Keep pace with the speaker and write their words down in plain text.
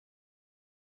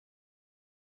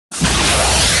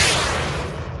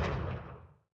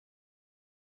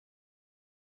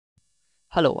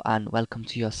Hello and welcome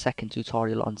to your second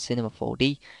tutorial on Cinema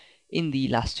 4D. In the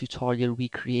last tutorial we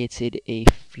created a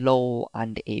flow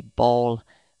and a ball.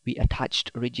 We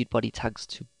attached rigid body tags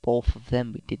to both of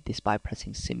them. We did this by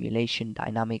pressing simulation,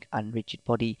 dynamic and rigid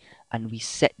body, and we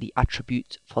set the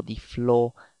attribute for the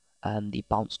flow, the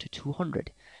bounce to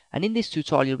 200. And in this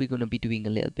tutorial we're going to be doing a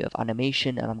little bit of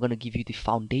animation, and I'm going to give you the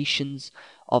foundations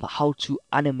of how to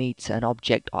animate an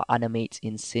object or animate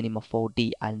in Cinema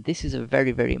 4D. And this is a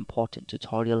very important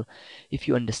tutorial. If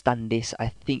you understand this, I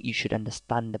think you should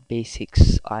understand the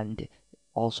basics and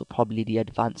also probably the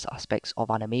advanced aspects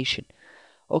of animation.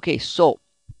 Okay, so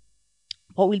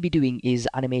what we'll be doing is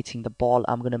animating the ball.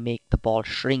 I'm going to make the ball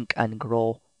shrink and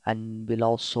grow, and we'll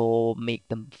also make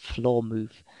the flow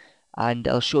move. And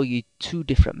I'll show you two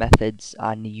different methods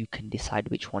and you can decide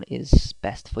which one is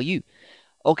best for you.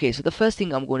 Okay, so the first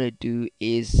thing I'm going to do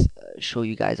is show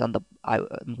you guys on I'm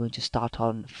going to start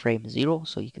on frame 0,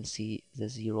 so you can see the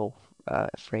 0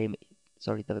 frame,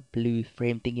 sorry, the blue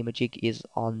frame thingamajig is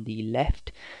on the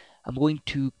left. I'm going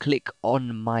to click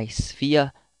on my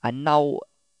sphere, and now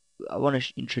I want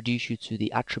to introduce you to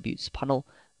the attributes panel,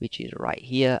 which is right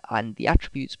here, and the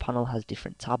attributes panel has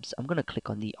different tabs. I'm going to click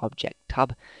on the object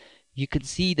tab. You can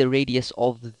see the radius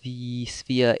of the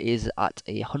sphere is at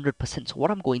 100%. So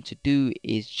what I'm going to do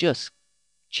is just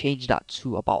change that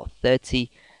to about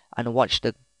 30 and watch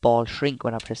the ball shrink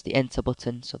when I press the enter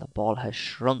button. So the ball has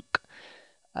shrunk.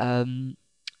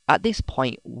 At this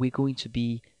point, we're going to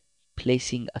be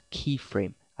placing a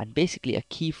keyframe, and basically a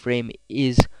keyframe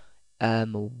is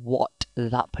what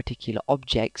that particular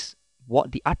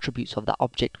what the attributes of that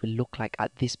object will look like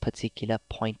at this particular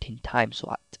point in time. So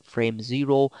at frame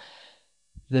 0,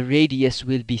 the radius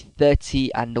will be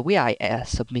 30, and the way I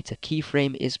submit a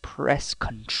keyframe is press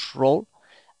Control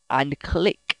and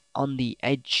click on the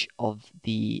edge of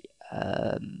the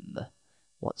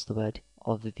what's the word,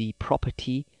 of the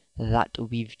property that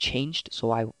we've changed.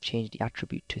 So I changed the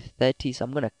attribute to 30, so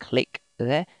I'm going to click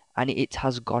there and it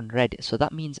has gone red. So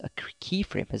that means a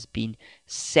keyframe has been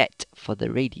set for the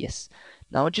radius.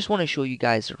 Now I just want to show you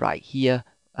guys right here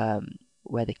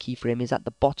where the keyframe is. At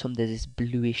the bottom there's this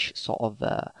bluish sort of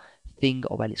thing,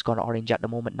 or well, it's gone orange at the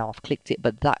moment. Now I've clicked it,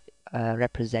 but that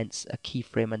represents a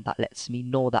keyframe, and that lets me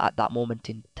know that at that moment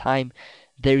in time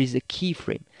there is a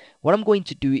keyframe. What I'm going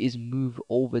to do is move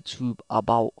over to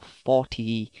about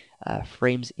 40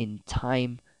 frames in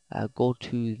time, go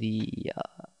to the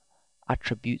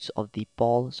attributes of the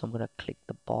ball. So I'm going to click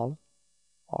the ball,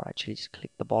 or actually just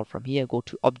click the ball from here, go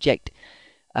to object.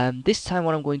 This time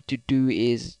what I'm going to do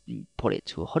is put it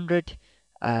to 100,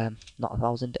 not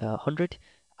 1000, 100,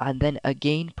 and then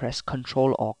again press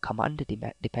Control or Command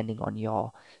depending on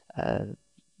your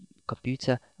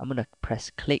computer. I'm going to press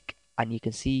click, and you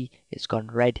can see it's gone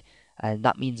red, and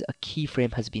that means a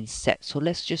keyframe has been set. So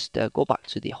let's just go back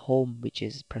to the home, which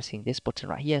is pressing this button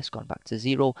right here. It's gone back to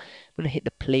 0. I'm going to hit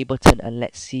the play button, and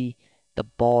let's see the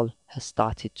ball has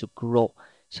started to grow.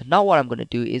 So now what I'm going to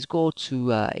do is go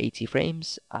to 80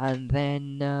 frames, and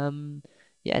then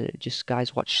yeah, just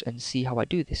guys watch and see how I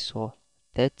do this. So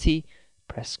 30,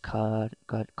 press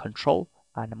Control,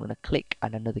 and I'm going to click,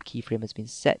 and another keyframe has been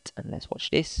set, and let's watch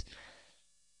this.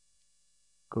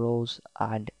 Grows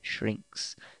and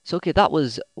shrinks. So okay, that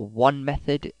was one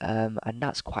method, and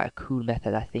that's quite a cool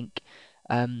method, I think.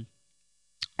 And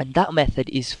that method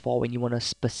is for when you want to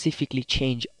specifically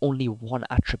change only one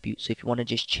attribute. So if you want to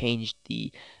just change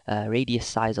the radius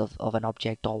size of an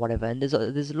object or whatever, and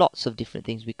there's lots of different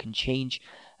things we can change.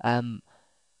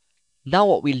 Now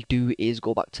what we'll do is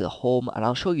go back to the home, and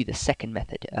I'll show you the second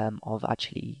method of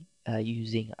actually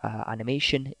using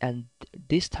animation, and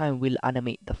this time we'll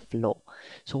animate the flow.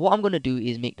 So what I'm going to do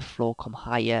is make the flow come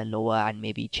higher, lower, and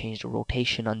maybe change the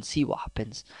rotation and see what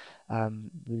happens.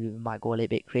 We might go a little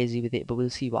bit crazy with it, but we'll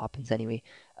see what happens anyway.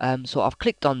 So I've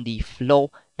clicked on the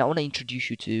flow. Now I want to introduce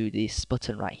you to this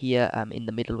button right here in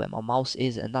the middle where my mouse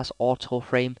is, and that's auto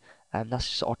frame. That's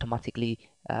just automatically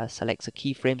selects a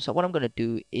keyframe. So what I'm going to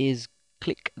do is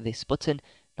click this button.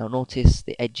 Now notice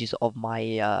the edges of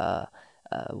my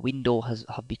window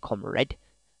have become red.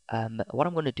 What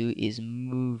I'm going to do is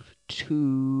move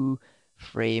to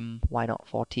frame, why not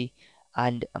 40,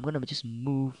 and I'm going to just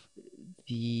move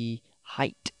the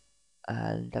height,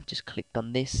 and I've just clicked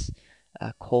on this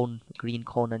green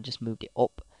cone, and just moved it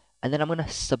up, and then I'm going to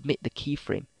submit the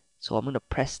keyframe. So I'm going to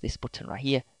press this button right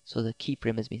here, so the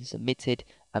keyframe has been submitted.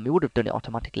 It would have done it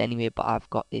automatically anyway, but I've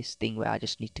got this thing where I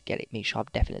just need to get it, make sure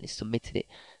I've definitely submitted it.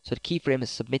 So the keyframe is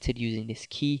submitted using this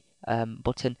key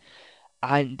button,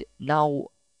 and now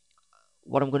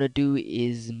what I'm going to do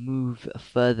is move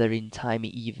further in time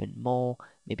even more,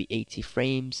 maybe 80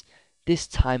 frames. This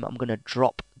time I'm gonna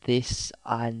drop this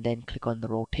and then click on the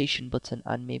rotation button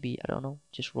and maybe, I don't know,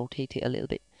 just rotate it a little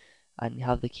bit and you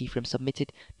have the keyframe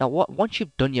submitted. Now once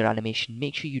you've done your animation,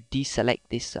 make sure you deselect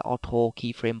this auto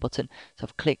keyframe button. So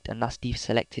I've clicked and that's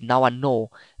deselected. Now I know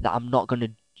that I'm not going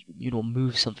to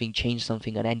move something, change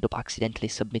something and end up accidentally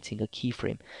submitting a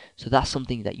keyframe. So that's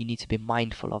something that you need to be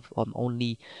mindful of.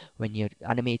 Only when you're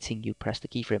animating you press the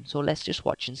keyframe. So let's just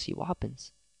watch and see what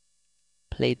happens.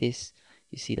 Play this.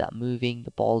 You see that moving,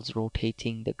 the ball's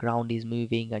rotating, the ground is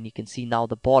moving, and you can see now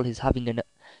the ball is having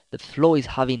the flow is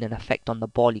having an effect on the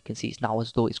ball. You can see it's now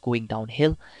as though it's going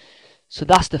downhill. So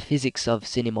that's the physics of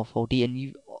Cinema 4D, and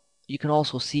you can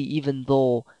also see even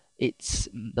though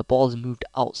the ball's moved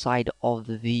outside of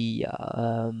the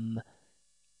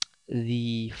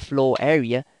flow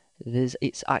area,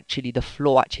 it's actually the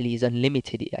flow actually is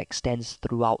unlimited. It extends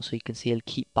throughout, so you can see it'll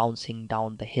keep bouncing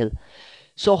down the hill.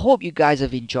 So I hope you guys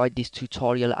have enjoyed this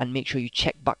tutorial, and make sure you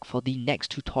check back for the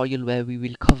next tutorial where we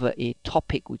will cover a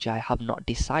topic which I have not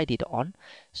decided on.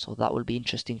 So that will be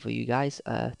interesting for you guys.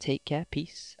 Take care,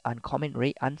 peace, and comment,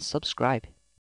 rate, and subscribe.